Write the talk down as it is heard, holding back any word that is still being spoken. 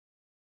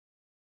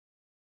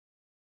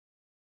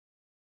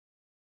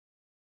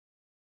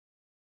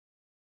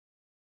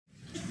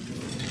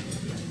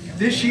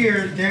This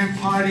year's Dan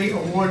Pardi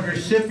Award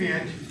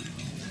recipient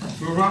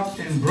grew up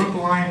in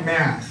Brookline,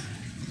 Mass.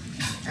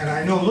 And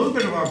I know a little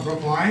bit about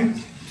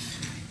Brookline.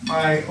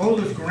 My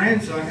oldest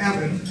grandson,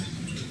 Evan,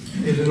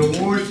 is an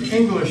awards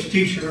English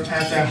teacher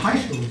at that high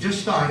school.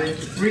 Just started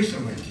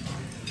recently.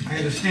 I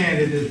understand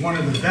it is one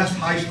of the best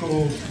high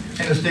schools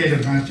in the state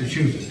of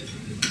Massachusetts.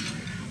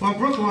 Well,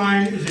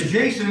 Brookline is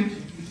adjacent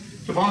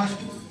to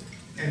Boston,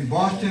 in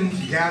Boston's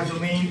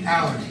gasoline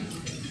alley.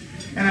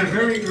 And at a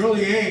very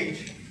early age,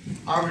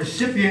 our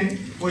recipient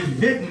was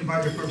bitten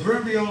by the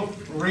proverbial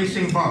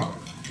racing bug.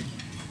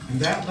 And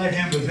that led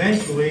him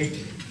eventually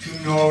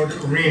to Nord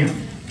Arena.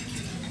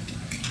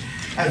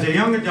 As a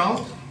young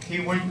adult,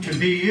 he went to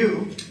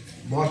BU,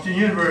 Boston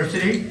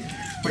University,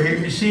 where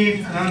he received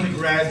an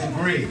undergrad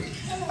degree.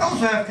 I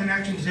also have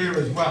connections there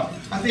as well.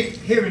 I think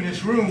here in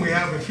this room we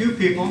have a few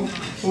people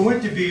who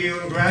went to BU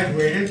and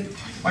graduated.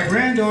 My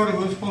granddaughter,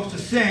 who was supposed to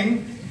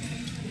sing,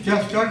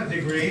 just got a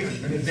degree,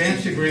 an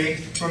advanced degree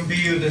from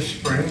BU this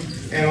spring.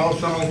 And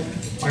also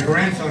my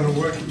grandson, who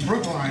works in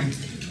Brookline,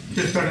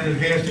 just got an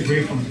advanced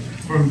degree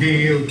from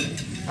BU.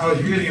 I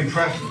was really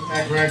impressed with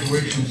that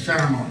graduation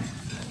ceremony.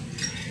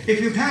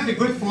 If you've had the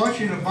good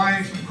fortune of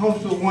buying some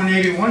Coastal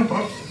 181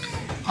 books,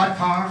 Hot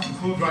Cars and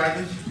Cool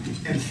Drivers,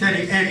 and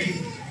Steady Eddie,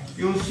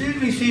 you'll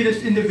certainly see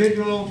this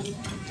individual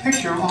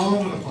picture all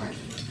over the place.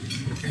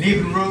 And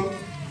even wrote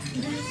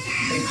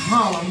a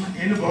column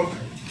in the book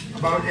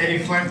about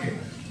Eddie Flemke.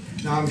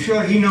 Now I'm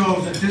sure he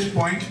knows at this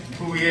point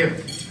who he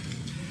is.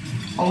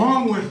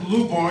 Along with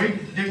Lou Boyd,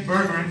 Dick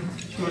Bergeron,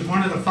 he was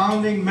one of the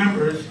founding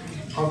members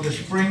of the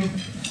Spring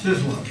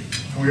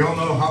Sizzler. And we all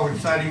know how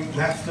exciting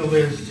that still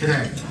is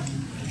today.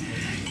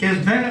 He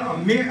has been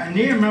a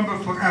near member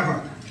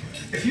forever.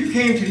 If you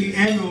came to the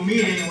annual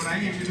meeting when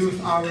I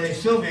introduced R.A.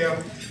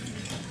 Sylvia,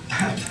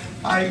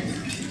 I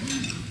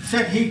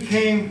said he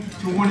came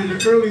to one of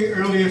the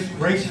earliest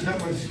races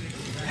that was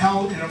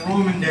held in the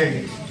Roman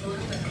days.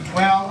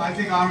 Well, I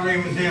think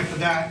R.A. was there for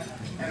that,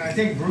 and I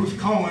think Bruce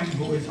Cohen,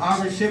 who is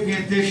our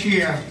recipient this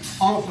year,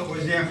 also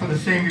was there for the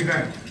same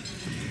event.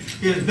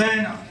 He has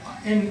been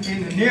in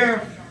the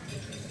near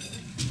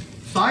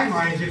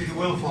sidelines, if you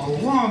will, for a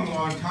long,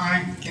 long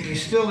time, and he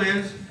still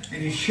is,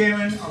 and he's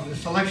chairman of the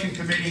selection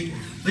committee.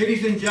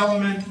 Ladies and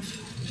gentlemen,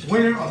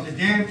 winner of the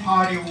Dan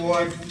Pardi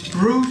Award,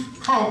 Bruce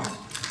Cohen.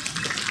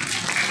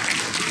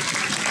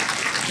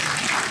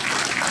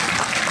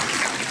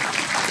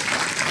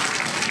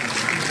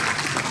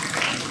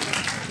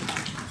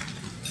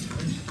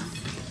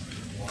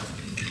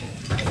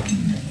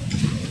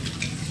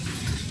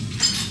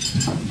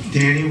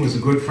 Danny was a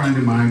good friend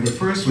of mine, but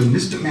first when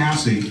Mr.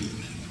 Masse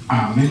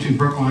mentioned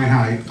Brookline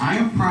High, I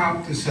am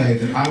proud to say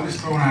that I was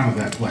thrown out of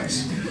that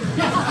place.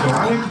 So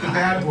I went to the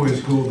Bad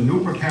Boys School, the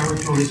new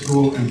preparatory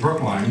school in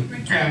Brookline,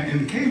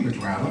 in Cambridge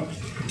rather,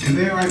 and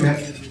there I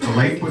met the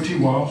late Butchie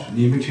Walsh,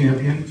 NEMA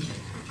champion,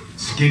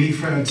 Skinny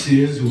Fred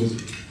Sears, who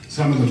was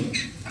some of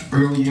the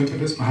early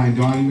impetus behind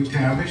Donnie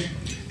McTavish,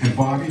 and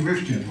Bobby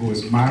Richton, who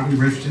was Marty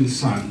Richton's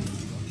son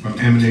from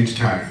M&H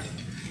Tire.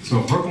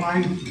 So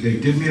Brookline, they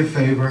did me a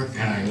favor,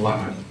 and I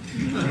love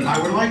it. But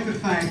I would like to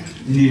thank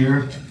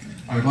Near.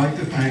 I would like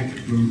to thank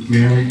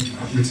Mary,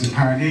 Mrs.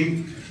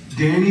 Pardi.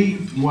 Danny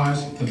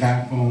was the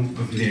backbone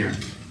of Near.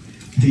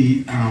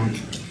 He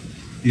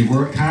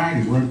worked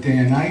hard, he worked day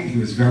and night, he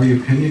was very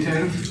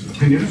opinionative.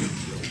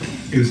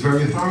 He was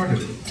very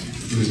authoritative.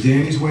 It was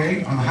Danny's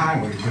way or the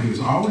highway, but he was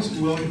always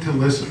willing to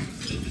listen.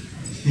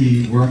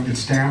 He worked at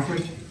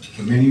Stafford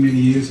for many, many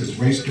years as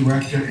race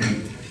director,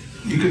 and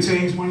you could say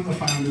he's one of the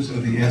founders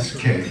of the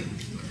SK.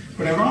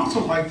 But I'd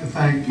also like to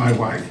thank my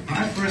wife. When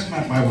I first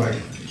met my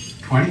wife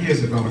 20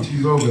 years ago, when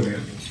she's over there,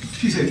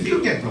 she said,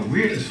 "You get the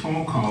weirdest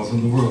phone calls in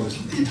the world.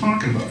 What are you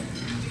talking about?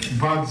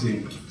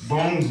 Bugsy,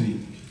 Bonesy,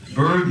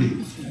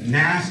 Birdie,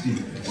 Nasty,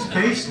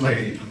 Space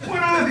Lady. What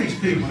are these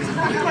people?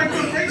 They're like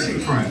good racing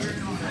friends."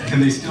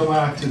 And they still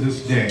are to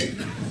this day.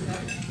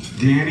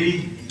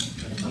 Danny,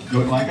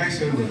 like I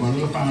said, was one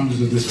of the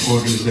founders of this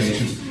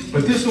organization.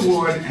 But this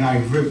award, and I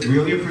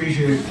really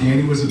appreciate it,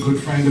 Danny was a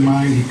good friend of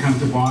mine. He'd come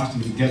to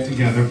Boston, we'd get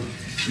together.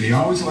 And he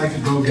always liked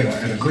to go get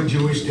at a good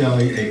Jewish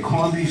deli, a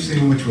corned beef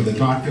sandwich with a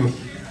Dr.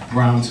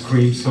 Brown's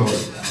cream soda.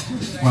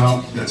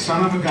 Well, that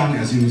son of a gun,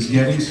 as he was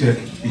getting sick,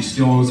 he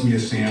still owes me a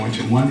sandwich,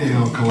 and one day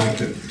I'll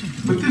collect it.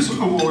 But this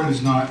award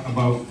is not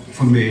about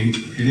for me.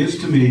 It is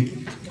to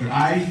me, but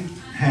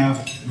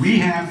we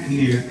have in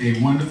here a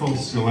wonderful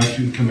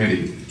selection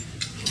committee.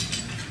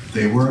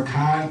 They work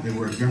hard, they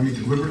work very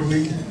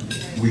deliberately.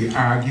 We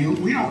argue,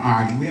 we don't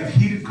argue, we have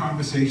heated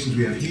conversations,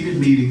 we have heated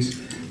meetings,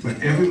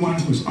 but everyone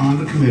who's on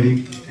the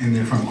committee, and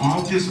they're from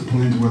all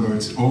disciplines, whether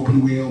it's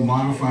open wheel,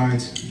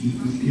 modifieds,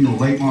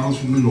 late models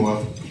from the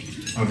north,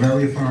 are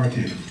very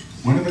authoritative.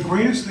 One of the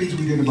greatest things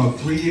we did about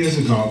 3 years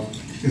ago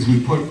is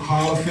we put 3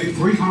 Hall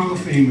of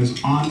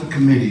Famers on the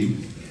committee,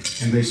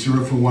 and they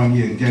served for 1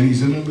 year. Denny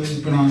Zimmerman's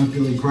been on it,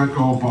 Billy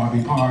Greco,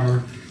 Bobby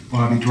Potter,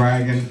 Bobby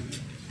Dragon,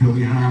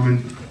 Billy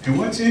Harmon. And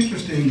what's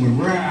interesting, when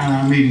we're at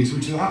our meetings,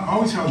 which is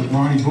always held at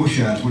Ronnie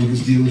Bouchard's, one of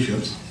his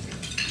dealerships,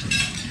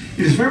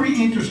 it is very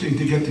interesting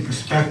to get the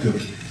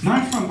perspective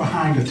not from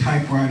behind a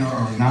typewriter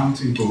or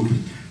announcing booth,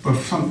 but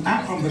from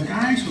the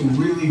guys who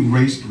really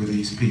raced with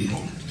these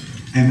people.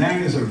 And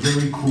that is a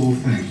very cool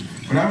thing.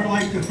 But I would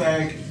like to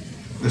thank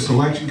the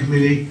selection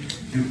committee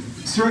and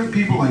certain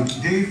people like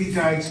Davey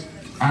Dykes,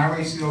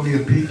 R.A. Sylvia,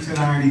 Pete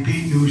Zanardi,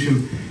 Pete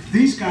Newsham.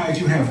 These guys,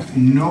 you have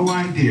no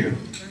idea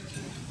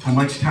how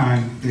much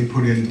time they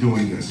put in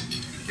doing this.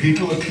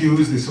 People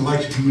accuse the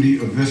selection committee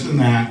of this and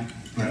that,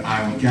 but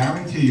I will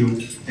guarantee you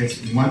it's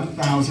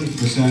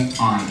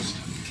 1,000% honest.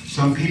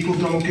 Some people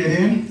don't get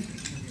in.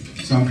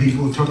 Some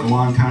people took a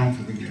long time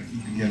to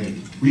get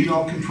in. We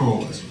don't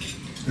control this.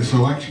 The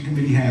selection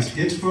committee has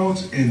its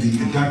votes and the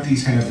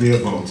inductees have their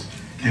votes.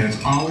 And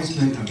it's always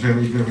been a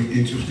very, very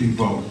interesting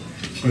vote.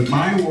 But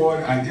my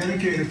award, I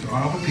dedicate it to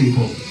all the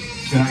people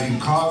that I can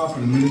call up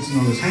in a minute's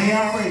notice. Hey,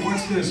 R.A.,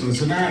 what's this? Or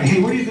Zanardi,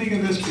 hey, what do you think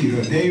of this,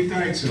 Peter? Or Dave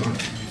Dykes, or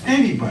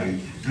anybody.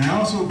 And I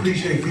also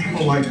appreciate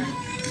people like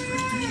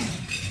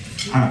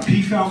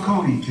Pete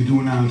Falcone to do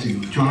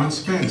announcing, John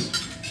Spence,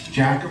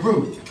 Jack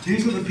Arute.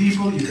 These are the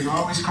people you can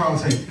always call and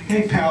say,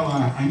 hey, pal,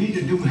 I need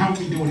to help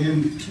me do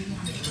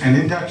an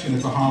induction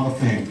at the Hall of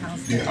Fame.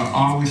 They are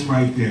always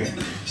right there.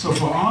 So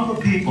for all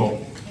the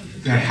people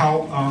that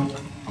help out,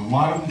 a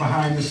lot of them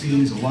behind the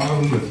scenes, a lot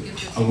of them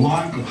with a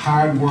lot of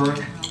hard work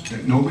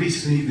that nobody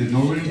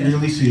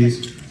really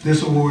sees,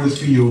 this award is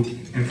for you,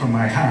 and from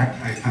my heart,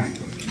 I thank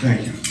them.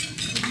 Thank you.